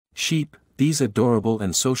Sheep, these adorable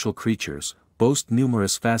and social creatures, boast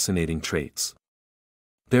numerous fascinating traits.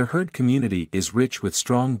 Their herd community is rich with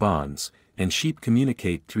strong bonds, and sheep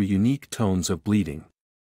communicate through unique tones of bleating.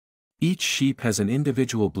 Each sheep has an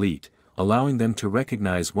individual bleat, allowing them to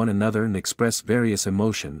recognize one another and express various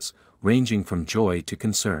emotions, ranging from joy to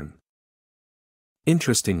concern.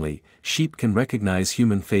 Interestingly, sheep can recognize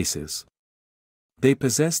human faces. They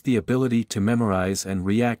possess the ability to memorize and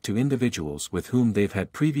react to individuals with whom they've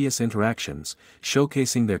had previous interactions,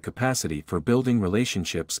 showcasing their capacity for building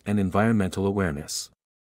relationships and environmental awareness.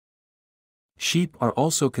 Sheep are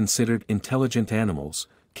also considered intelligent animals,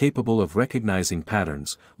 capable of recognizing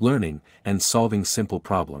patterns, learning, and solving simple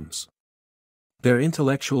problems. Their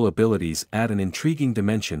intellectual abilities add an intriguing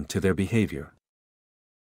dimension to their behavior.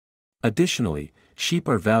 Additionally, sheep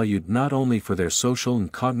are valued not only for their social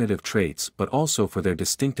and cognitive traits but also for their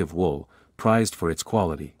distinctive wool, prized for its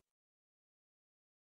quality.